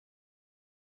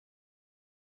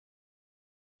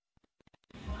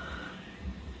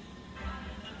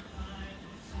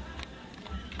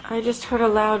I just heard a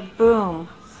loud boom.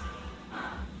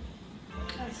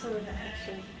 I saw it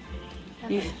actually.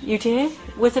 You did?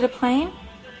 Was it a plane?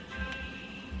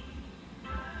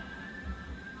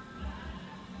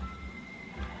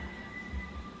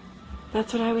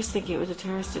 That's what I was thinking. It was a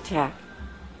terrorist attack.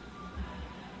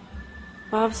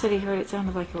 Bob said he heard it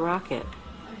sounded like a rocket.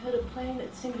 I heard a plane.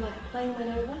 It seemed like a plane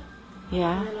went over.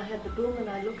 Yeah? And then I had the boom and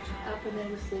I looked up and there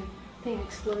was the thing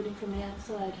exploding from the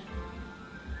outside.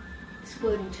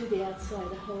 Exploding to the outside.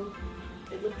 The whole...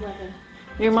 It looked like a...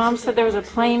 Your mom said there was a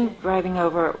plane driving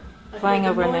over, flying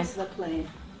over, and then... I heard the noise of the plane.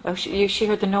 Oh, she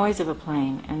heard the noise of a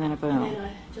plane, and then a boom. And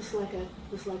then it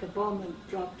was like a bomb that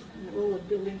dropped, and all the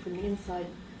building from the inside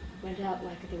went out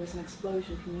like there was an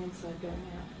explosion from the inside going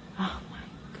out. Oh my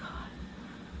God.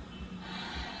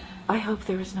 I hope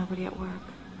there was nobody at work.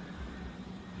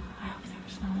 I hope there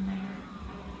was no one there.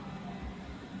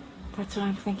 That's what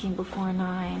I'm thinking before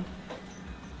 9.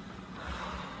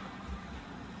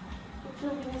 What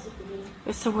building is it for you?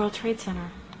 It's the World Trade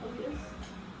Center. Oh, yes?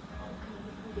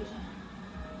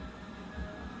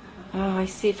 Oh, I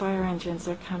see fire engines.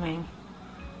 They're coming.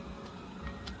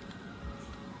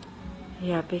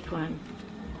 Yeah, big one.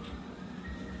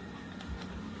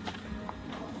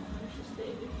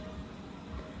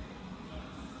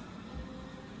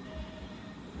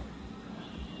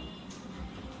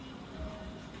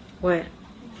 What?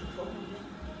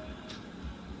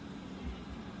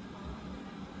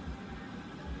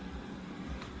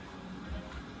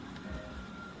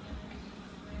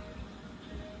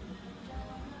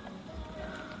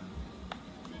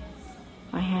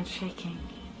 My hand's shaking.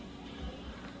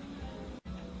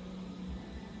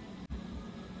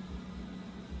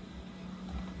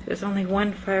 There's only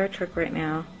one fire truck right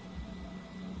now.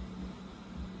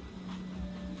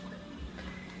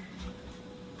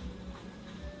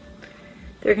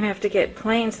 They're going to have to get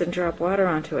planes and drop water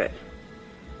onto it.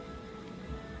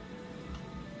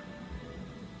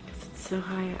 'Cause it's so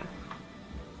high up.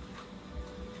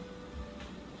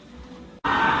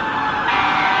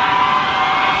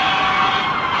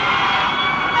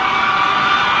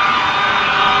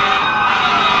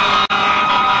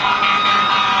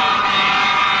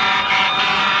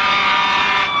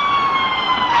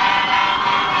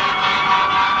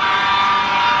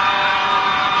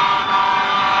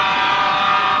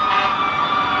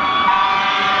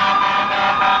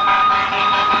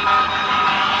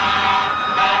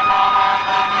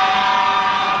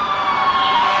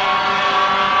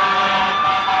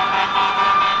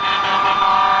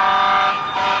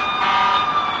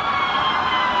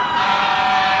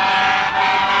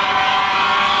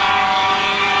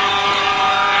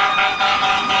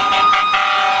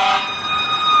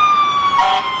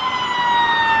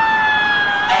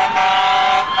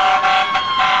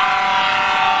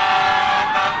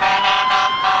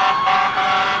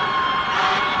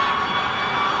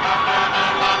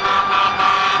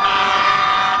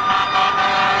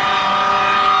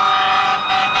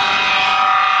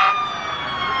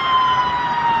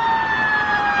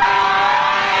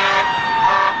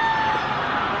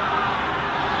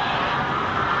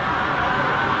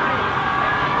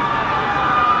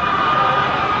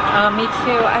 Oh, me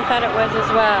too. I thought it was as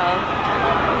well.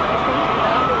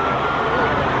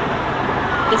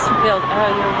 This build. Oh,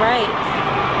 you're right.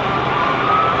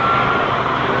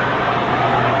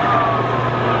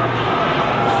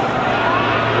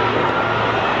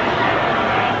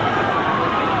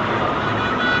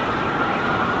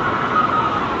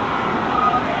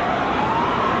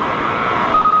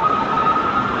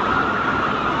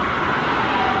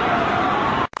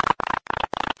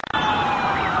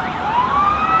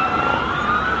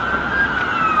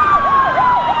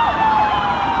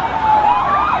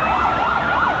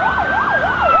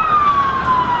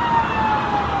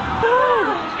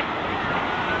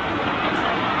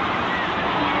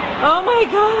 Oh my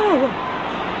God!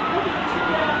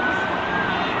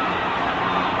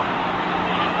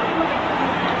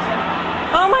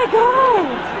 Oh my God!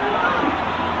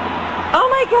 Oh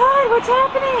my God! What's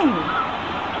happening?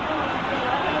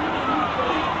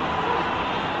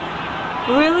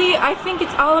 Really? I think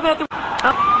it's all about the...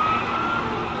 Oh.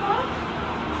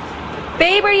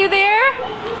 Babe, are you there?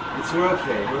 We're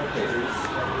okay. We're okay.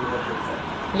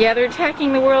 Yeah, they're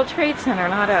attacking the World Trade Center,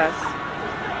 not us.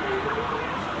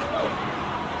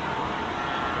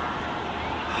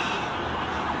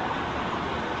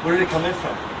 Where did it come in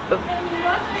from?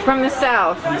 From the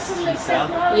south. From the south?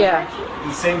 Yeah.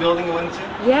 The same building you went into?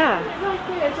 Yeah. Right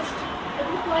there, it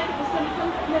looked like it was going to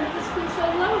come, and then it just flew so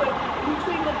low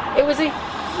between the... It was a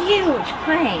huge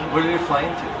plane. Where did it fly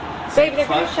into? Babe, they're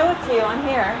going to show it to you on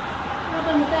here. Not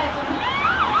on the back.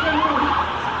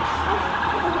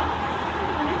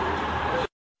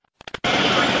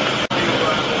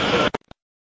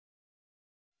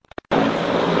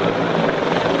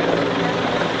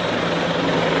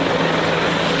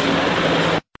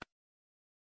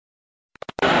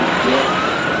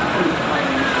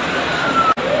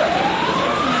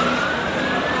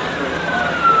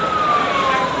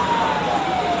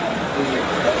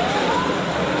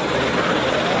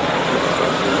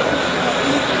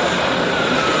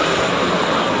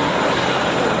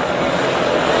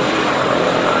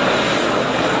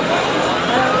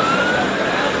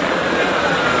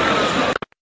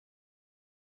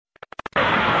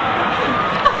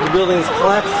 The building's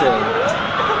collapsing.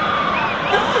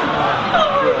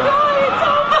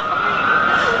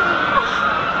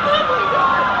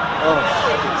 Oh,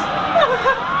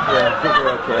 yeah, I think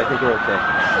we're okay. I think we're okay.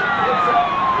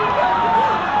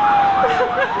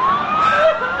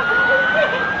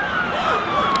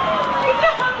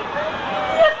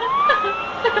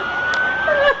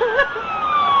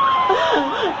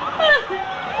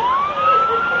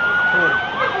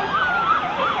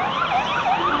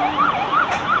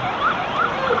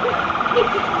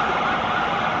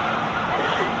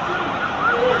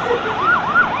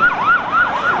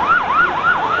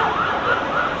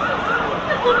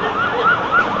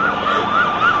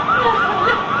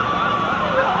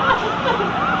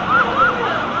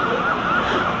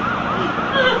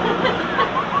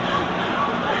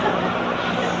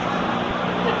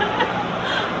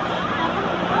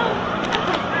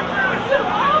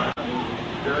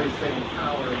 Same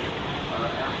towers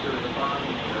after the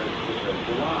bombing the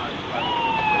garage. I'm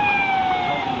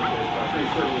pretty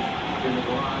sure it was in the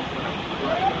garage when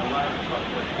a ladder truck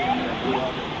that came in and blew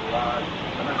up in the garage.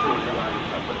 I'm not sure it was a ladder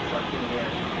truck, but the truck came in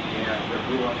and it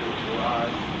blew up in the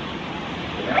garage.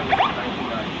 And that was in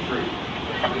 1993.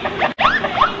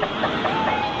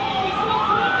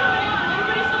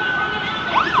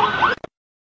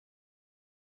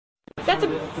 That's a...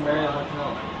 It's a Marriott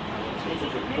Hotel. It's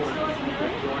important that people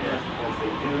join us as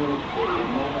they do in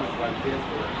moments like this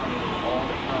that are coming all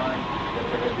the time, that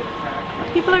they're going to get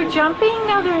attacked. People are jumping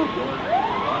now. They're...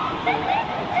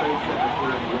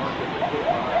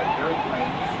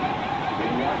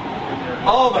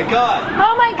 Oh my God!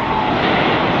 Oh my God!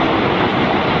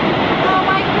 Oh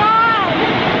my God!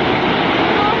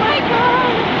 Oh my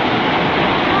God!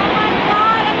 Oh my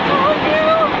God! I told you!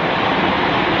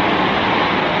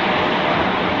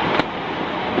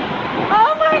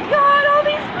 Oh my God! All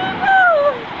these people!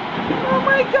 Oh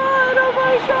my God! Oh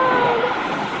my God!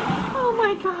 Oh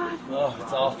my God! Oh,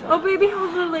 it's awful. Oh baby,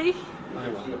 hold Lily.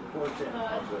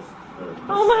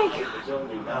 Oh my God!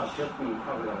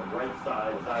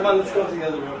 Come on, let's go to the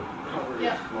other room.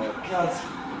 Yeah. God,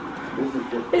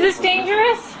 Is this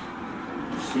dangerous?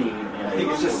 I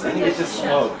think it's just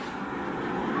smoke.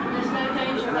 There's no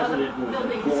danger of other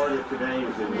buildings.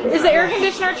 Is the air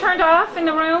conditioner turned off in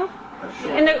the room?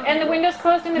 And the windows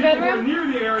closed in the bedroom? Near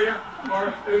the area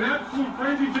are an absolute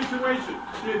frenzy situation.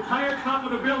 The entire top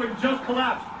of the building just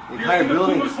collapsed. The entire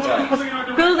building just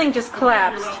collapsed. Building just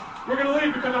collapsed. We're going to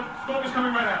leave because the smoke is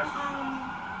coming right at us.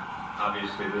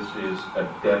 Obviously, this is a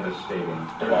devastating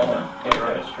development in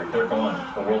our district. They're gone.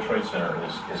 The World Trade Center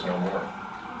is no more.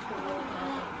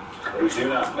 We do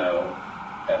not know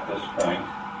at this point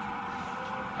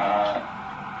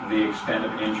the extent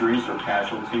of injuries or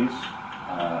casualties,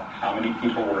 how many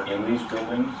people were in these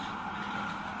buildings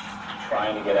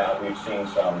trying to get out. We've seen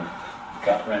some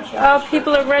gut-wrenching. Oh,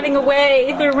 people are running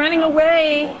away. They're running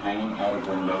away. Hanging out of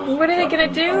windows. What are they going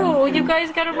to do? You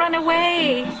guys got to run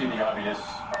away. You see the obvious.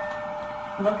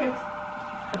 Look at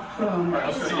the plume. All right,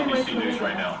 let's go to ABC News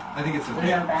right now. I think it's going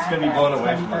to be blown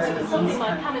away from us. Something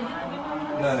like coming.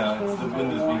 No, it's the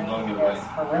windows being blown away.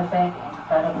 Horrific,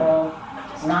 incredible,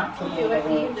 not to be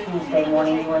believed. Tuesday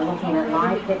morning, you were looking at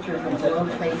live pictures of the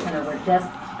World Trade Center where just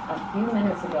a few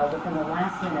minutes ago, within the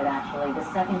last minute actually, the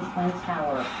second Twin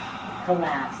Tower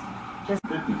collapsed. Just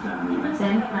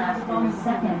then collapsed in the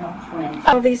second Twin.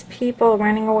 All these people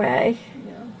running away.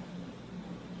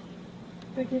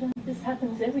 This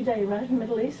happens every day, right, in the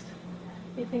Middle East?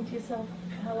 You think to yourself,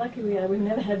 how lucky we are. We've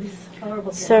never had this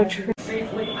horrible thing. So true.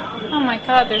 Oh my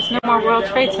God, there's no more World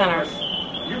Trade Centers.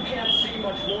 You can't see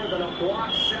much more than a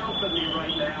block south of me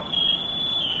right now.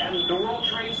 And the World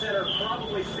Trade Center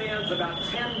probably stands about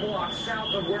 10 blocks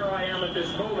south of where I am at this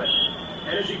moment.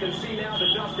 And as you can see now, the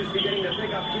dust is beginning to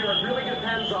pick up here. It really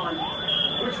depends on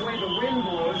which way the wind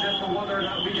blows as to whether or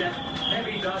not we get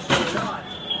heavy dust or not.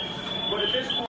 But at this point,